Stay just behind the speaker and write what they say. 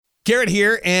Garrett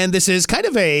here, and this is kind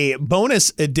of a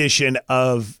bonus edition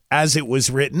of As It Was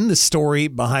Written, the story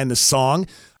behind the song.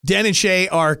 Dan and Shay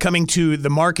are coming to the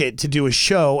market to do a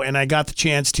show, and I got the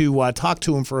chance to talk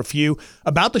to them for a few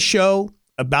about the show,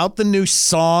 about the new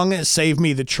song, Save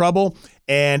Me the Trouble,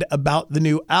 and about the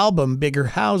new album, Bigger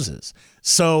Houses.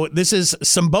 So this is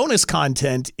some bonus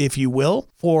content, if you will,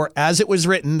 for As It Was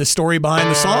Written, the story behind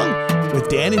the song with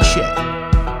Dan and Shay.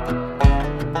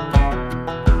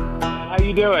 How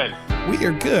you doing? We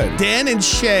are good. Dan and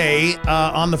Shay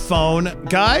on the phone.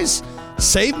 Guys,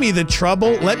 Save Me the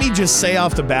Trouble. Let me just say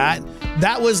off the bat,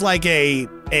 that was like a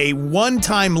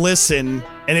one-time listen,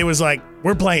 and it was like,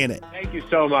 we're playing it. Thank you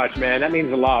so much, man. That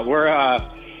means a lot.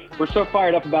 We're so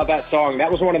fired up about that song.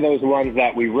 That was one of those ones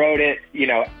that we wrote it,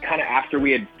 kind of after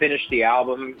we had finished the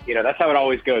album. That's how it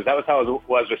always goes. That was how it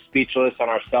was with Speechless on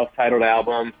our self-titled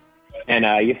album.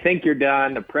 And you think you're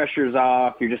done, the pressure's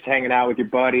off, you're just hanging out with your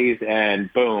buddies,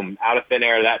 and boom, out of thin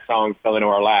air, that song fell into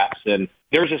our laps. And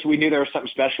we knew there was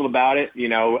something special about it.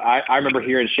 I remember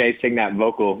hearing Shay sing that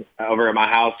vocal over at my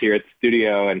house here at the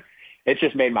studio, and it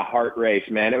just made my heart race,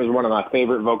 man. It was one of my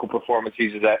favorite vocal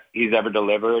performances that he's ever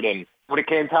delivered. And when it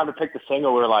came time to pick the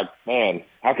single, we were like, man,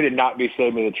 how could it not be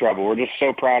Save Me the Trouble? We're just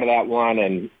so proud of that one,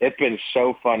 and it's been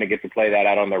so fun to get to play that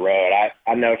out on the road.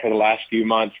 I know for the last few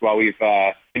months while we've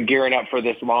been gearing up for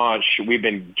this launch, we've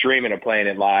been dreaming of playing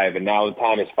it live, and now the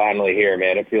time is finally here,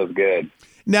 man. It feels good.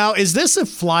 Now, is this a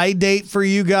fly date for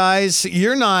you guys?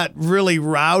 You're not really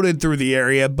routed through the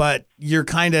area, but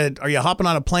are you hopping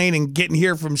on a plane and getting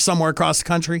here from somewhere across the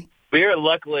country? We're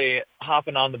luckily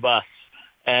hopping on the bus,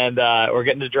 and we're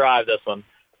getting to drive this one.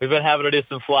 We've been having to do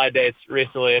some fly dates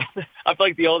recently. I feel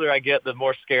like the older I get, the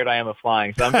more scared I am of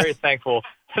flying. So I'm very thankful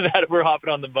that we're hopping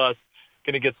on the bus,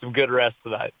 going to get some good rest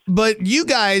tonight. But you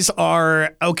guys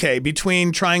are, okay,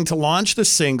 between trying to launch the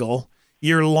single,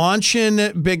 you're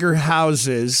launching Bigger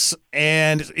Houses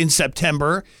and in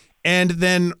September, and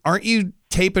then aren't you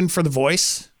taping for The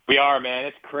Voice? We are, man.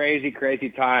 It's crazy,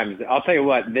 crazy times. I'll tell you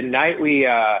what, the night we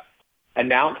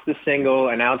announced the single,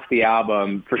 announced the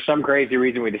album, for some crazy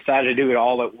reason, we decided to do it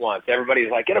all at once.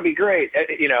 Everybody's like, it'll be great.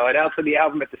 Announcing the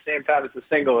album at the same time as the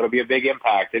single, it'll be a big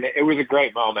impact. And it was a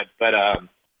great moment. But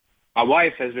my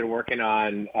wife has been working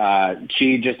on,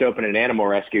 she just opened an animal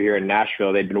rescue here in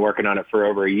Nashville. They'd been working on it for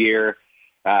over a year.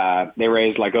 They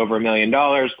raised like over $1 million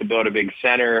to build a big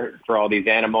center for all these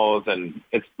animals, and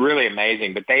it's really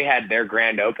amazing. But they had their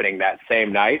grand opening that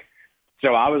same night.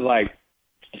 So I was like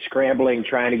scrambling,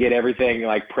 trying to get everything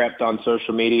like prepped on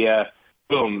social media.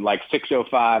 Boom, like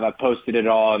 6:05, I posted it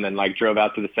all and then like drove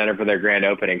out to the center for their grand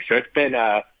opening. So it's been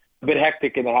a bit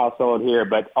hectic in the household here,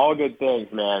 but all good things,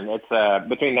 man. It's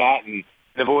between that and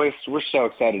The Voice, we're so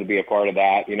excited to be a part of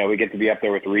that. We get to be up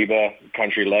there with Reba,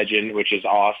 country legend, which is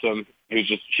awesome.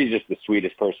 She's just the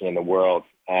sweetest person in the world.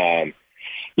 Yeah,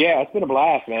 it's been a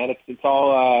blast, man. It's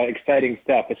all exciting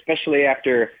stuff, especially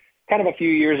after kind of a few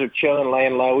years of chilling,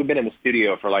 laying low. We've been in the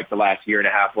studio for like the last year and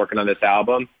a half working on this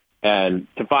album, and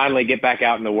to finally get back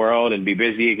out in the world and be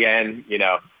busy again,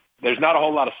 there's not a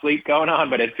whole lot of sleep going on,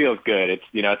 but it feels good.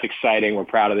 It's exciting. We're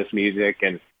proud of this music,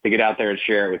 and to get out there and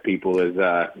share it with people is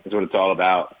what it's all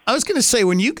about. I was going to say,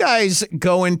 when you guys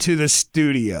go into the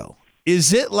studio,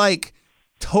 is it like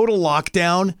total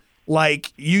lockdown?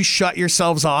 Like you shut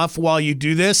yourselves off while you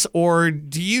do this, or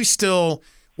do you still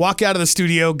walk out of the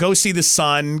studio, go see the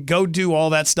sun, go do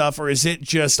all that stuff, or is it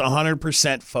just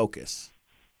 100% focus?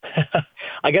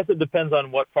 I guess it depends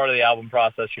on what part of the album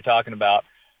process you're talking about.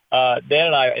 Dan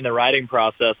and I, in the writing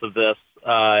process of this,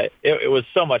 it was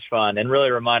so much fun and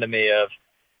really reminded me of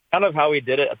kind of how we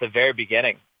did it at the very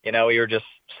beginning. We were just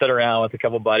sit around with a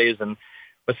couple buddies and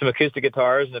with some acoustic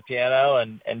guitars and a piano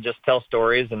and just tell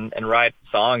stories and write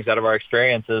songs out of our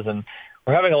experiences. And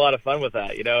we're having a lot of fun with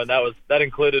that, and that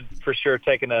included for sure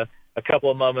taking a couple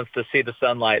of moments to see the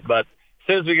sunlight. But as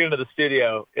soon as we get into the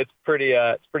studio, it's pretty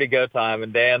go time.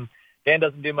 And Dan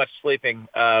doesn't do much sleeping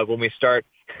when we start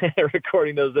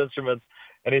recording those instruments,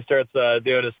 and he starts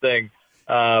doing his thing.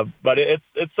 But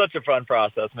it's such a fun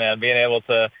process, man, being able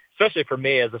to, especially for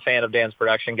me as a fan of Dan's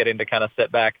production, getting to kind of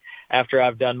sit back after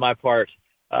I've done my part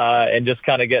and just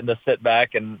kind of getting to sit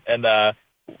back and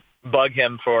bug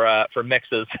him for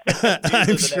mixes.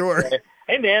 I'm sure.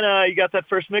 Hey, Dan, you got that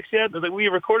first mix yet? Like, we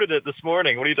recorded it this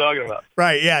morning. What are you talking about?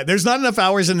 Right, yeah. There's not enough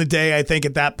hours in the day, I think,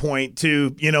 at that point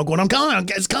to, going, I'm coming,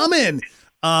 it's coming.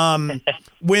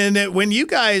 When you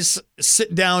guys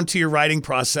sit down to your writing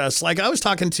process, like I was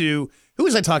talking to, who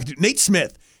was I talking to? Nate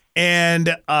Smith.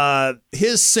 And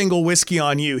his single Whiskey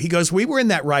on You, he goes, we were in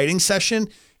that writing session,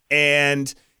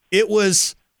 and it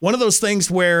was one of those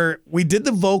things where we did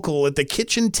the vocal at the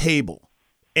kitchen table,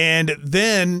 And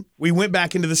then we went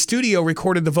back into the studio,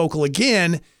 recorded the vocal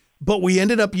again, but we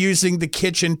ended up using the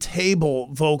kitchen table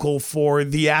vocal for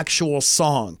the actual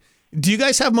song. Do you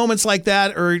guys have moments like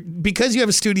that? Or because you have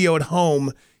a studio at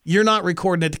home, you're not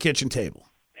recording at the kitchen table?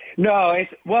 No,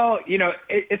 it's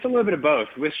a little bit of both.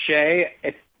 With Shay,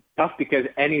 it's tough because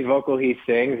any vocal he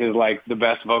sings is like the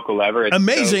best vocal ever. It's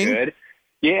amazing. So good.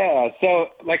 Yeah. So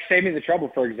like Save Me the Trouble,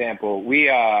 for example, we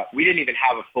didn't even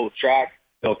have a full track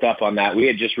built up on that. We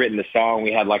had just written the song.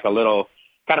 We had like a little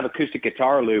kind of acoustic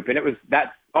guitar loop, and it was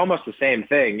that almost the same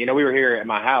thing. You know, we were here at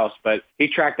my house, but he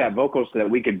tracked that vocal so that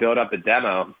we could build up the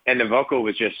demo, and the vocal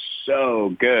was just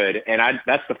so good. And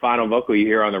that's the final vocal you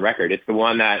hear on the record. It's the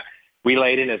one that we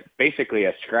laid in as basically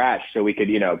a scratch so we could,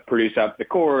 produce up the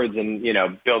chords and,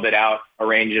 build it out,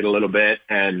 arrange it a little bit.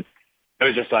 And it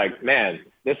was just like, man,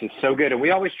 this is so good. And we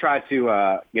always try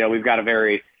to, we've got a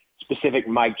very specific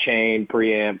mic chain,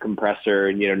 preamp, compressor,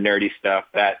 and, nerdy stuff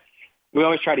that we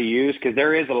always try to use because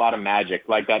there is a lot of magic,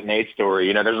 like that Nate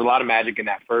story. There's a lot of magic in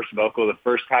that first vocal. The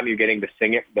first time you're getting to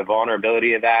sing it, the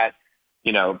vulnerability of that,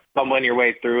 fumbling your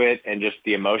way through it and just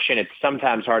the emotion, it's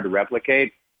sometimes hard to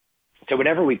replicate. So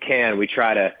whenever we can, we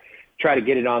try to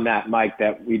get it on that mic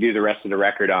that we do the rest of the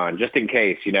record on, just in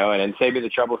case, and in Save Me the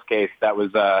Trouble's case, that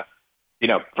was,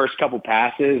 first couple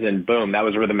passes and boom, that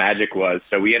was where the magic was.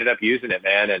 So we ended up using it,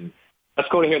 man. And that's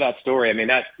cool to hear that story. I mean,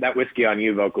 that Whiskey on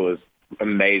You vocal is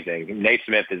amazing. Nate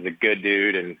Smith is a good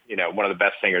dude and, one of the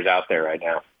best singers out there right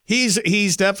now.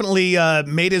 He's definitely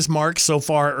made his mark so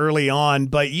far early on,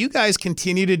 but you guys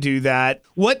continue to do that.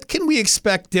 What can we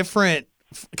expect different?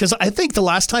 Because I think the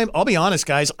last time, I'll be honest,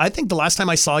 guys, I think the last time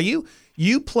I saw you,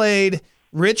 you played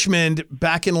Richmond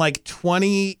back in like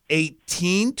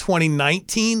 2018,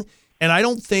 2019, and I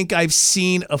don't think I've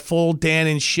seen a full Dan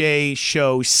and Shay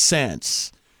show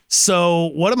since.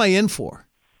 So what am I in for?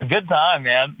 A good time,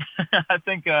 man. I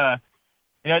think,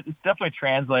 it's definitely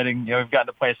translating. We've gotten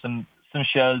to play some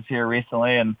shows here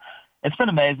recently, and it's been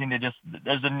amazing to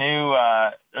there's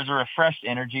a refreshed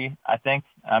energy, I think.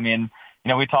 I mean,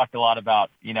 we talked a lot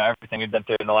about, everything we've been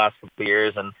through in the last couple of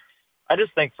years. And I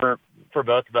just think for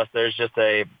both of us, there's just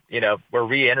we're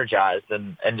re-energized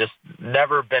and just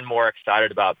never been more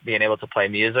excited about being able to play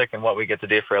music and what we get to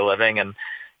do for a living. And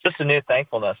just a new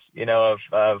thankfulness,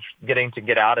 of getting to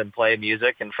get out and play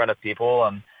music in front of people.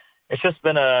 And it's just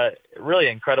been a really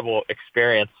incredible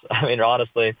experience. I mean,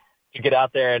 honestly, to get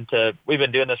out there and we've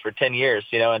been doing this for 10 years,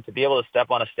 and to be able to step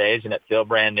on a stage and it feel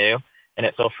brand new and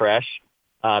it feel fresh.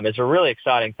 It's a really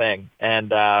exciting thing. And,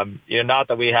 not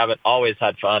that we haven't always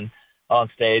had fun on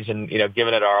stage and,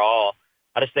 given it our all.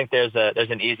 I just think there's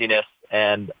an easiness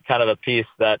and kind of a piece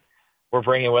that we're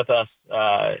bringing with us,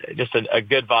 just a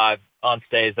good vibe on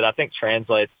stage that I think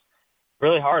translates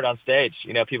really hard on stage.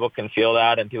 People can feel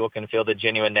that and people can feel the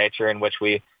genuine nature in which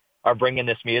we are bringing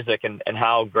this music and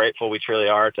how grateful we truly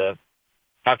are to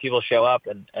have people show up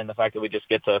and the fact that we just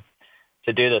get to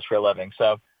do this for a living.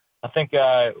 So, I think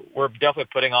we're definitely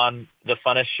putting on the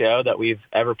funnest show that we've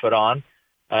ever put on.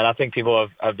 And I think people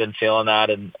have been feeling that.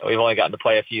 And we've only gotten to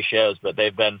play a few shows, but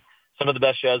they've been some of the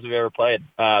best shows we've ever played.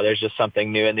 There's just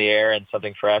something new in the air and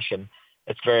something fresh, and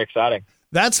it's very exciting.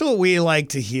 That's what we like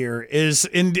to hear is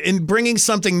in bringing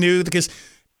something new, because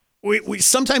we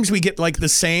sometimes we get like the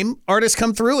same artists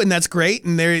come through, and that's great,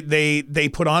 and they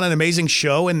put on an amazing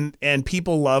show, and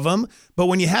people love them. But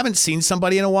when you haven't seen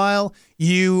somebody in a while,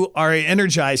 you are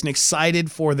energized and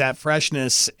excited for that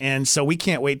freshness, and so we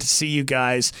can't wait to see you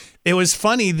guys. It was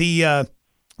funny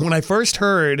when I first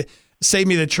heard "Save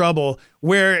Me the Trouble,"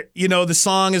 where the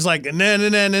song is like na na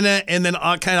na na na, and then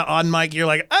kind of on mic, you're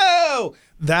like, oh,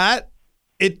 that.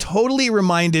 It totally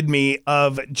reminded me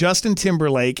of Justin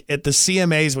Timberlake at the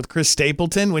CMAs with Chris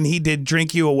Stapleton when he did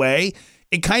Drink You Away.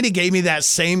 It kind of gave me that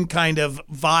same kind of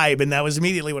vibe, and that was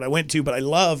immediately what I went to. But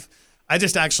I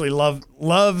just actually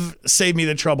love Save Me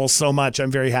the Trouble so much. I'm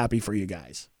very happy for you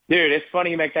guys. Dude, it's funny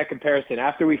you make that comparison.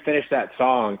 After we finished that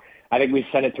song, I think we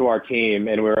sent it to our team,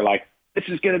 and we were like, this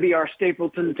is going to be our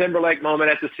Stapleton Timberlake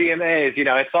moment at the CMAs.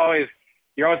 It's always...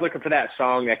 You're always looking for that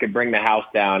song that could bring the house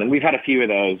down. And we've had a few of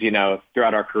those,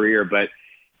 throughout our career. But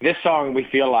this song, we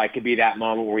feel like could be that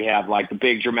moment where we have like the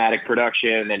big dramatic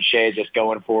production and Shay just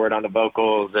going for it on the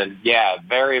vocals. And yeah,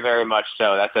 very, very much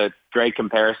so. That's a great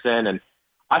comparison. And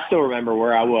I still remember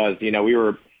where I was.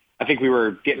 I think we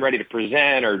were getting ready to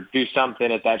present or do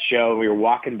something at that show. We were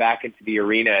walking back into the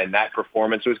arena and that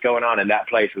performance was going on and that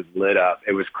place was lit up.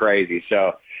 It was crazy.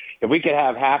 So if we could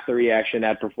have half the reaction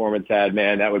that performance had,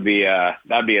 man, that'd be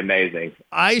amazing.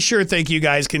 I sure think you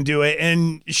guys can do it.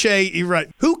 And Shay, you're right.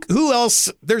 Who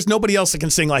else? There's nobody else that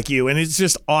can sing like you, and it's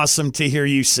just awesome to hear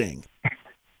you sing.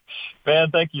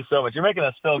 Man, thank you so much. You're making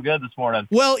us feel good this morning.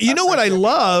 Well, you know what I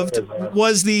loved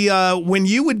was the when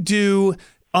you would do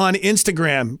on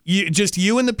Instagram,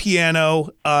 you and the piano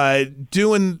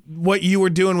doing what you were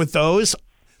doing with those.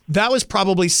 That was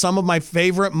probably some of my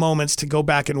favorite moments to go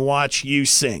back and watch you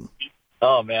sing.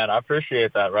 Oh man, I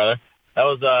appreciate that, brother. That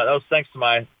was thanks to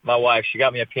my wife. She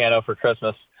got me a piano for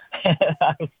Christmas.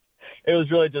 It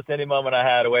was really just any moment I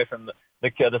had away from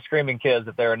the screaming kids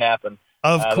if they were napping.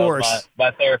 Of course, that was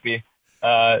my therapy.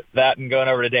 That and going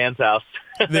over to Dan's house.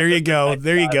 There you go.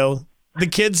 There you go. The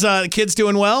kids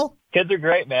doing well? Kids are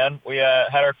great, man. We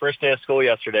had our first day of school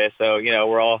yesterday, so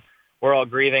we're all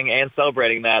grieving and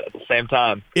celebrating that at the same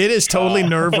time. It is totally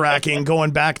nerve-wracking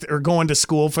going to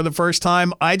school for the first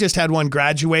time. I just had one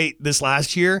graduate this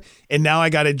last year, and now I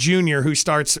got a junior who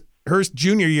starts her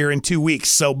junior year in 2 weeks.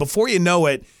 So before you know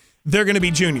it, they're going to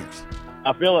be juniors.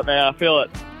 I feel it, man. I feel it.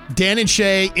 Dan and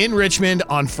Shay in Richmond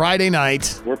on Friday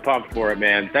night. We're pumped for it,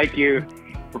 man. Thank you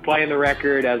for playing the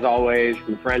record, as always,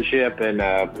 for the friendship, and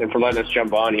for letting us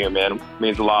jump on here, man. It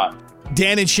means a lot.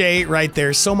 Dan and Shay right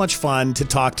there. So much fun to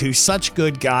talk to. Such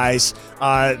good guys.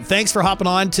 Thanks for hopping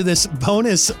on to this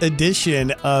bonus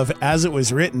edition of As It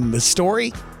Was Written, the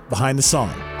story behind the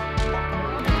song.